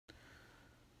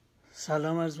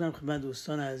سلام عرض می‌کنم خدمت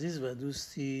دوستان عزیز و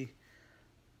دوستی.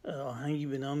 آهنگی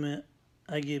به نام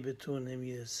اگه به تو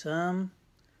نمیرسم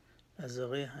از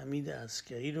آقای حمید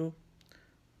عسکری رو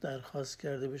درخواست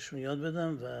کرده بهشون یاد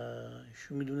بدم و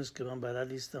ایشون میدونست که من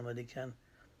بلد نیستم، ولیکن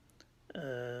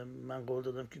من قول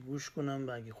دادم که گوش کنم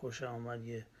و اگه خوشم آمد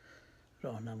یه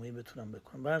راهنمایی بتونم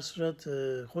بکنم. به هر صورت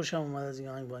خوشم آمد از این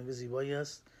آهنگ زیبایی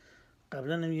است.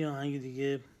 قبلا یه آهنگ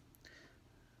دیگه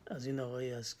از این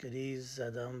آقای عسکری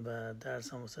زدم و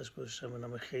درس هم واسش گذاشتم به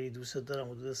نام خیلی دوست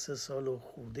دارم. حدود 3 سال و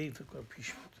خورده ای فکر کنم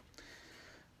پیش بود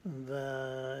و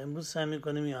امروز سعی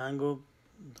میکنم این آهنگو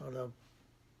حالا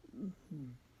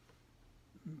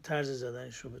طرز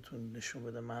زدنش رو بتون نشون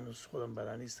بدم. من هنوز خودم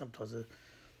بلد نیستم، تازه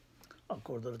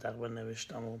اکوردها رو تقریبا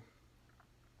نوشتم و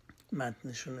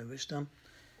متنش رو نوشتم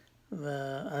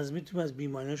و میتونیم از بی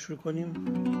ماینر شروع کنیم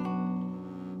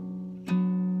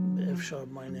به اف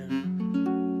شارپ ماینر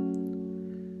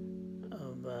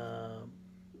و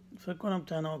فکر کنم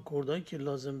تنها اکوردهایی که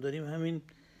لازم داریم همین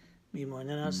بی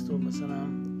ماینر هست و مثلا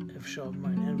اف شارپ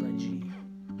ماینر و جی.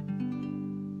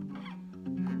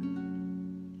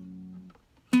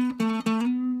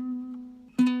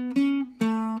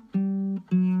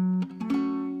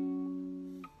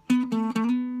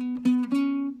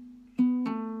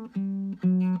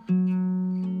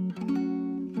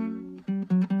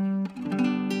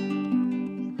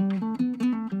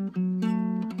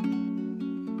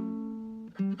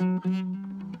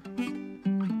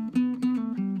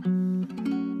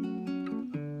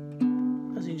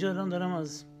 اینجا دارم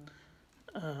از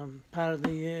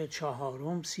پرده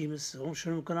 4 سی3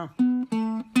 شروع میکنم.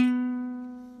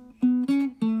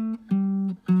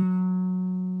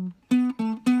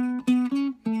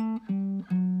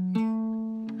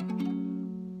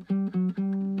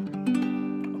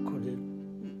 اکورد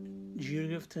جی رو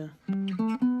گرفته.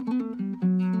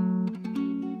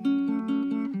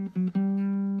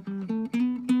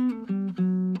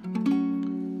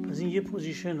 از این یه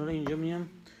پوزیشن حالا اینجا میام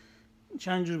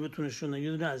چند جور بتونه شدن.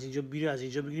 یه دونه از اینجا بیره، از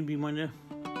اینجا بگیریم بی ماینر،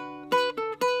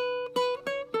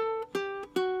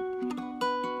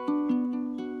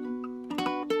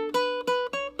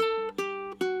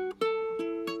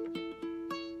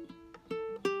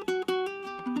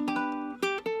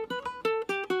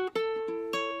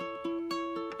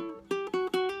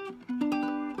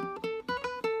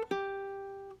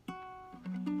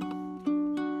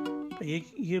 و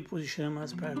یه پوزیشن هم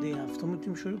از پرده 7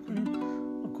 میتونیم شروع کنیم.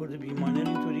 اکورد بی ماینر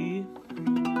اینطوری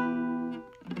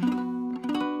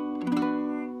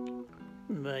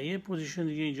و یه پوزیشن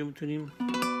دیگه اینجا میتونیم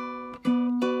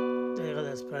دقیقاً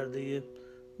از پرده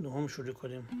 9 شروع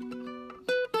کنیم.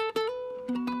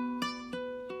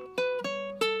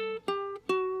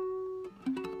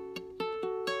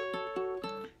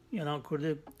 یعنی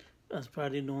اکورد از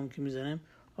پرده 9 که میزنیم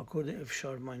اکورد اف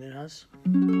شارپ ماینر هست.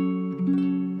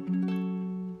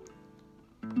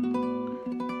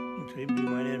 اینطوری بی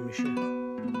ماینر میشه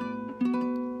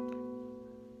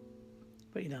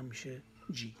و این هم میشه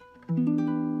جی.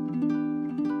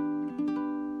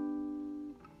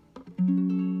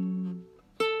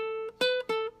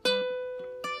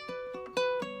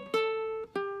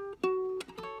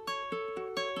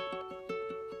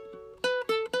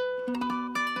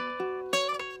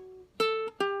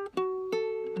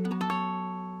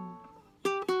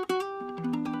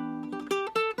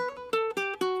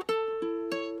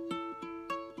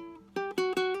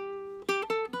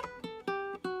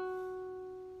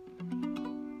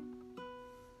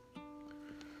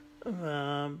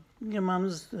 و یه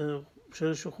ممنوز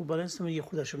شعرشو خوب بلنستم و یه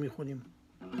خودشو میخونیم.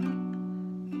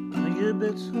 اگه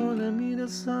به تو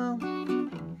نمیرسم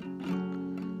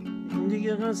این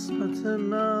دیگه قسمت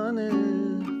منه،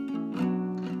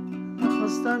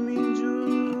 نخواستم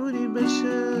اینجوری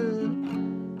بشه،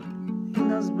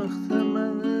 این از بخت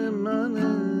منه،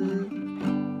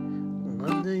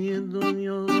 قده یه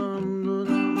دنیا هم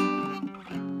دارم،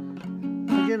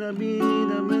 اگه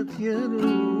نبینمت یه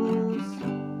روز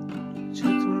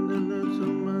چطور دلتو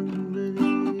من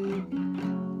بری،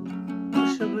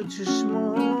 عاشق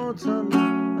چشماتم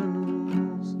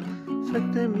هنوز،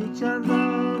 فکر نمی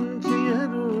کردم که یه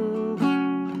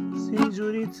روز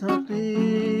اینجوری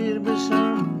تغییر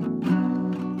بشم،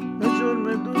 به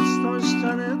جرم دوست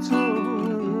داشتن تو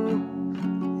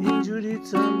اینجوری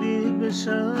تبدیل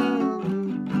بشم،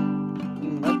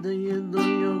 قده یه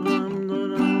دنیا غم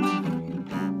دارم،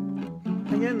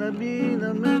 اگه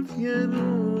نبینمت یه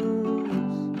روز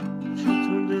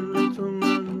چطور دلتو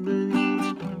من بری،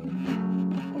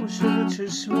 عاشق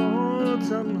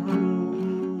چشماتم هنوز.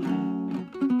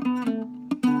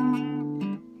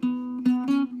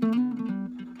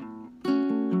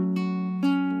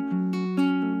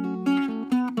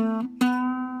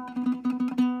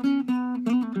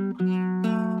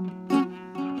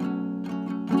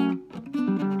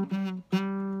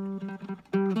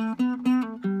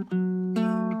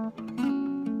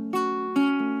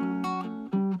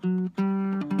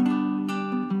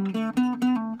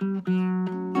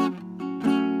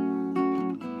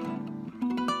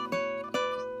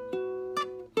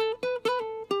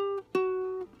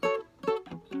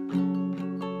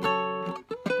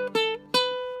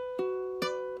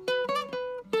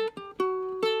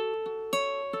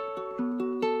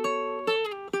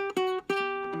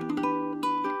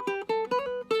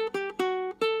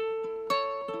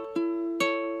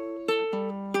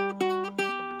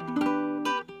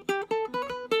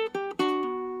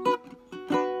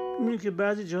 همون که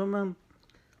بعضی جا من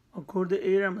آکورد A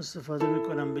رو استفاده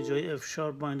میکنم به جای F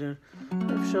sharp minor.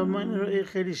 F sharp minor و A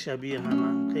خیلی شبیه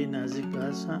هم، خیلی نزدیک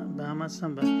به هم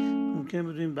هستن و ممکنه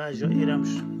بدونیم بعضی جا A رو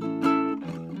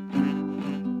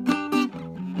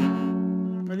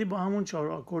ولی با همون 4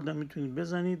 آکورد هم میتونید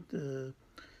بزنید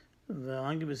و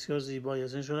آهنگ بسیار زیبایی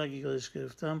هست. انشاءالله اگه یادش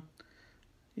گرفتم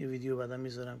یه ویدیو بعدا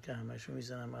میذارم که همه‌شو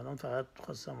میزنم. الان فقط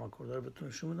خواستم آکوردها رو بهتون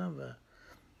نشون بدم و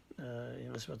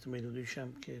این قسمت ملودیش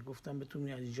هم که گفتم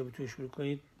بتونید از اینجا بتونید شروع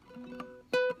کنید.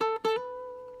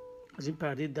 از این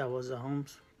پرده 12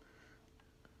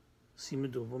 سیم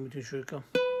دوم میتونید شروع کنید.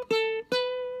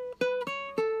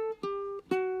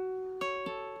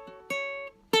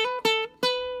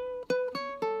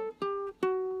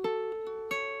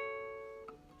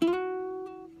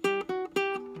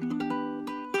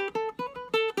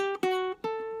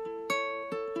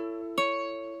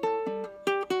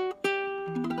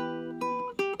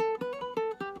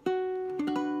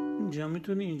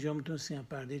 اینجا میتونی سیم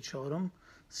پرده 4،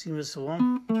 سیم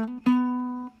سوم،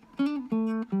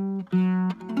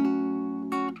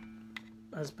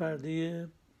 از پرده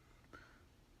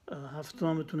 7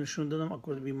 هم بهتون نشون دادم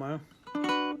آکورد بیمار.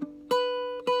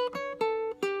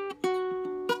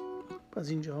 از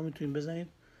اینجاها میتونید بزنید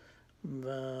و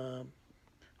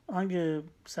آهنگ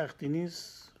سختی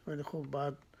نیست ولی خب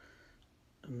بعد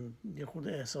یه خود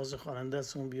احساس خواننده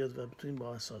دستمون بیاد و بتونیم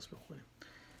با احساس بخونیم.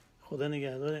 خدا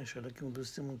نگهدار. انشالله که اون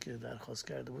دوستمون که درخواست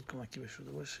کرده بود کمکی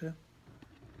بشده باشه.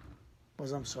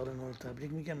 بازم سال نو رو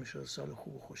تبریک میگم. انشالله سال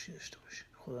خوب و خوشی داشته باشید.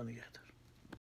 خدا نگهدار.